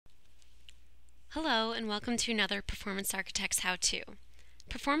Hello and welcome to another Performance Architects How-To.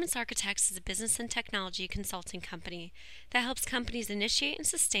 Performance Architects is a business and technology consulting company that helps companies initiate and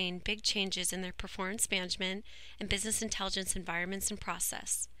sustain big changes in their performance management and business intelligence environments and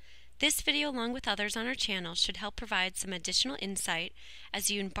process. This video, along with others on our channel, should help provide some additional insight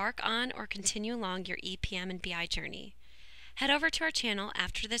as you embark on or continue along your EPM and BI journey. Head over to our channel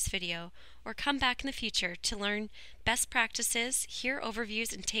after this video or come back in the future to learn best practices, hear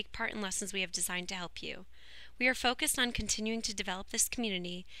overviews, and take part in lessons we have designed to help you. We are focused on continuing to develop this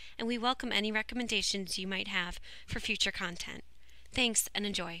community, and we welcome any recommendations you might have for future content. Thanks and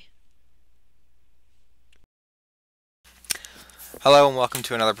enjoy. Hello and welcome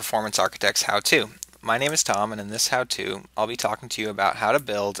to another Performance Architects How-To. My name is Tom, and in this how-to I'll be talking to you about how to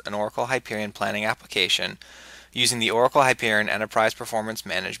build an Oracle Hyperion Planning application using the Oracle Hyperion Enterprise Performance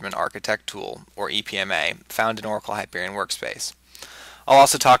Management Architect tool, or EPMA, found in Oracle Hyperion Workspace. I'll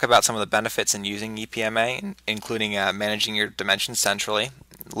also talk about some of the benefits in using EPMA, including managing your dimensions centrally,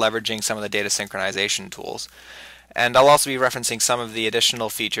 leveraging some of the data synchronization tools, and I'll also be referencing some of the additional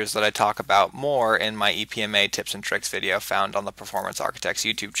features that I talk about more in my EPMA tips and tricks video found on the Performance Architects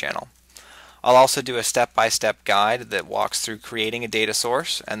YouTube channel. I'll also do a step-by-step guide that walks through creating a data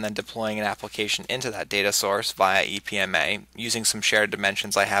source and then deploying an application into that data source via EPMA using some shared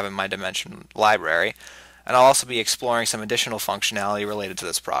dimensions I have in my dimension library, and I'll also be exploring some additional functionality related to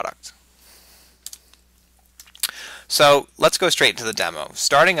this product. So let's go straight into the demo.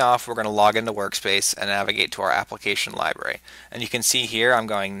 Starting off, we're going to log into Workspace and navigate to our application library. And you can see here I'm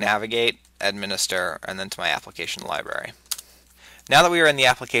going Navigate, Administer, and then to my application library. Now that we are in the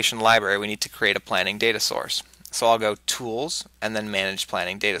application library, we need to create a planning data source. So I'll go Tools and then Manage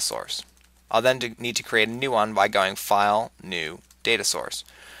Planning Data Source. I'll then need to create a new one by going File, New, Data Source.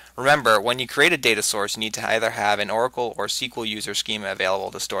 Remember, when you create a data source, you need to either have an Oracle or SQL user schema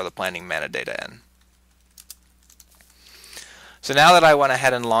available to store the planning metadata in. So now that I went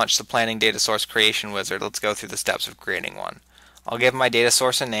ahead and launched the Planning Data Source Creation Wizard, let's go through the steps of creating one. I'll give my data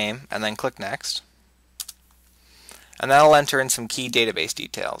source a name and then click Next. And then I'll enter in some key database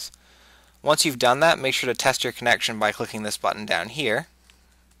details. Once you've done that, make sure to test your connection by clicking this button down here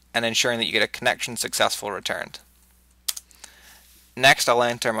and ensuring that you get a connection successful returned. Next, I'll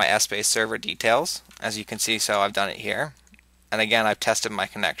enter my Essbase server details. As you can see, so I've done it here. And again, I've tested my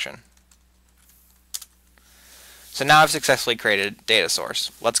connection. So now I've successfully created a data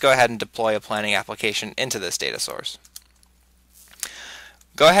source. Let's go ahead and deploy a planning application into this data source.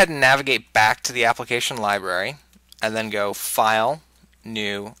 Go ahead and navigate back to the application library and then go File,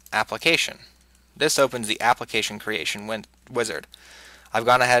 New, Application. This opens the Application Creation Wizard. I've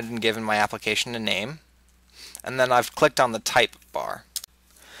gone ahead and given my application a name, and then I've clicked on the Type bar.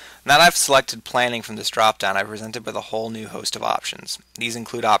 Now that I've selected Planning from this drop-down, I'm presented with a whole new host of options. These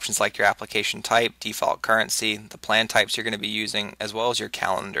include options like your application type, default currency, the plan types you're going to be using, as well as your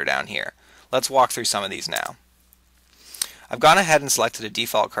calendar down here. Let's walk through some of these now. I've gone ahead and selected a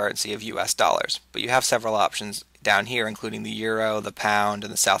default currency of US dollars, but you have several options down here, including the euro, the pound,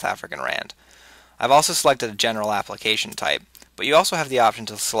 and the South African rand. I've also selected a general application type, but you also have the option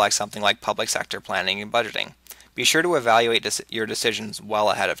to select something like public sector planning and budgeting. Be sure to evaluate your decisions well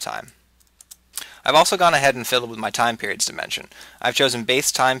ahead of time. I've also gone ahead and fiddled with my time periods dimension. I've chosen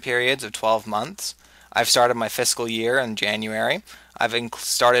base time periods of 12 months. I've started my fiscal year in January. I've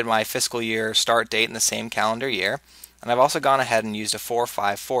started my fiscal year start date in the same calendar year. And I've also gone ahead and used a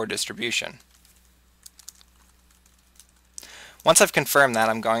 4-5-4 distribution. Once I've confirmed that,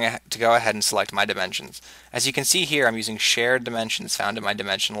 I'm going to go ahead and select my dimensions. As you can see here, I'm using shared dimensions found in my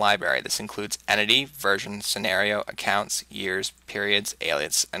dimension library. This includes entity, version, scenario, accounts, years, periods,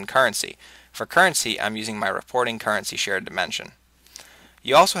 alias, and currency. For currency, I'm using my reporting currency shared dimension.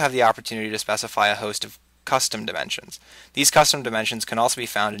 You also have the opportunity to specify a host of custom dimensions. These custom dimensions can also be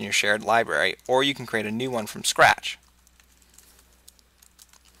found in your shared library, or you can create a new one from scratch.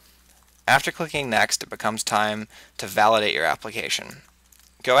 After clicking Next, it becomes time to validate your application.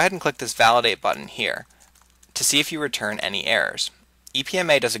 Go ahead and click this Validate button here to see if you return any errors.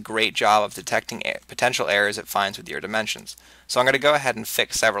 EPMA does a great job of detecting potential errors it finds with your dimensions, so I'm going to go ahead and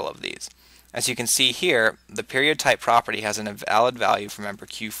fix several of these. As you can see here, the period type property has an invalid value for member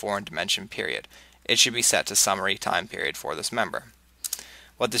Q4 in dimension period. It should be set to summary time period for this member.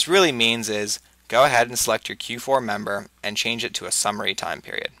 What this really means is go ahead and select your Q4 member and change it to a summary time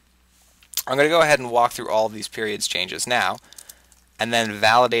period. I'm going to go ahead and walk through all of these periods changes now and then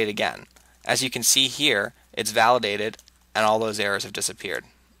validate again. As you can see here, it's validated and all those errors have disappeared.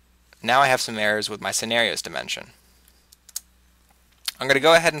 Now I have some errors with my scenarios dimension. I'm going to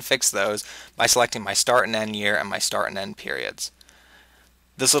go ahead and fix those by selecting my start and end year and my start and end periods.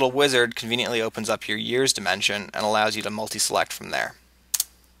 This little wizard conveniently opens up your years dimension and allows you to multi-select from there.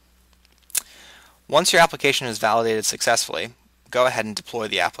 Once your application is validated successfully, go ahead and deploy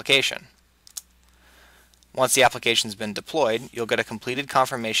the application. Once the application has been deployed, you'll get a completed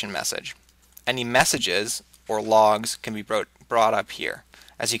confirmation message. Any messages or logs can be brought up here.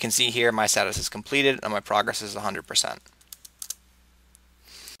 As you can see here, my status is completed and my progress is 100%.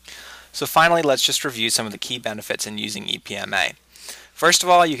 So finally, let's just review some of the key benefits in using EPMA. First of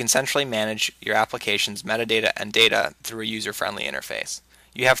all, you can centrally manage your application's metadata and data through a user-friendly interface.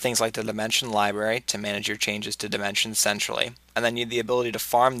 You have things like the dimension library to manage your changes to dimensions centrally, and then you have the ability to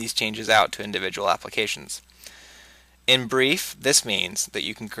farm these changes out to individual applications. In brief, this means that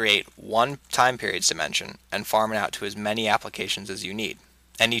you can create one time period's dimension and farm it out to as many applications as you need.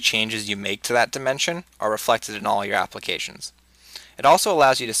 Any changes you make to that dimension are reflected in all your applications. It also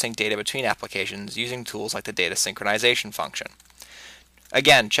allows you to sync data between applications using tools like the data synchronization function.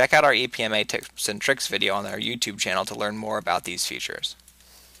 Again, check out our EPMA tips and tricks video on our YouTube channel to learn more about these features.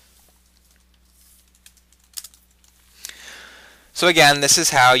 So again, this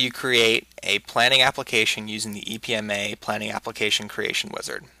is how you create a planning application using the EPMA Planning Application Creation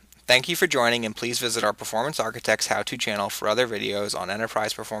Wizard. Thank you for joining, and please visit our Performance Architects How-To channel for other videos on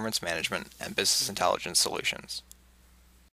enterprise performance management and business intelligence solutions.